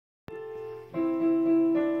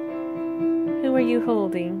Who are you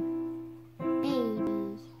holding?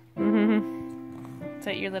 Baby. Is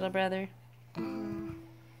that your little brother?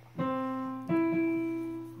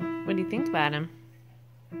 What do you think about him?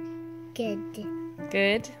 Good.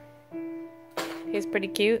 Good? He's pretty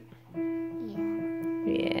cute? Yeah.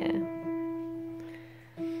 Yeah.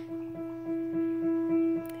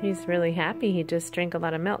 He's really happy. He just drank a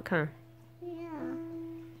lot of milk, huh? Yeah.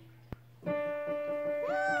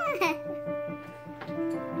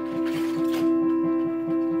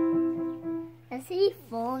 Is he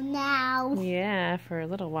full now? Yeah, for a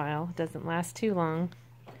little while. It doesn't last too long.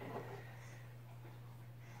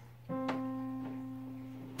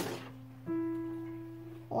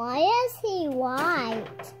 Why is he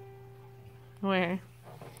white? Where?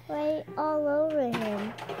 Right all over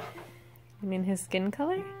him. You mean his skin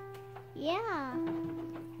color? Yeah.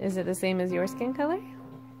 Is it the same as your skin color?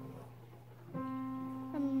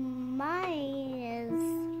 Mine is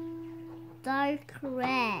dark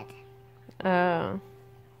red. Oh.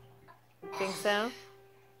 Think so?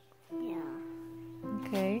 Yeah.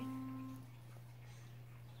 Okay.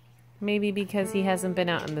 Maybe because he hasn't been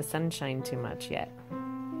out in the sunshine too much yet.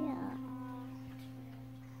 Yeah.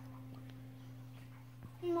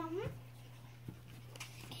 Mama,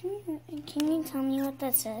 can you tell me what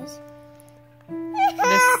that says?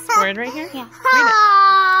 This word right here? Yeah. Read it.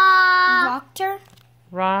 Doctor?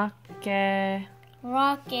 Rocket.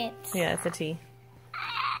 Rocket. Yeah, it's a T.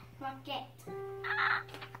 Rocket.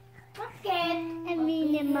 Rocket. And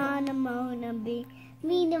me the mona be.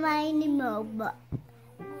 Me the mine moba.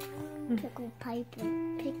 Pickle Piper.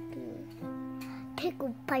 Pickle.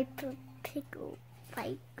 Pickle Piper. Pickle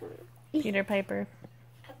Piper. Peter Piper.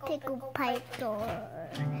 Pickle Piper.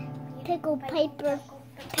 Pickle Piper.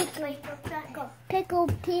 Pickle. Pickle.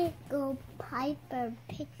 Pickle Piper.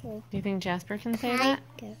 Pickle. Do you think Jasper can say that?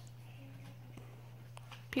 Piper.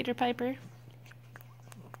 Peter Piper.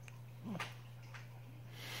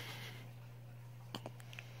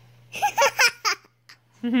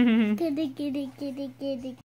 Kitty, kitty, kitty, kitty.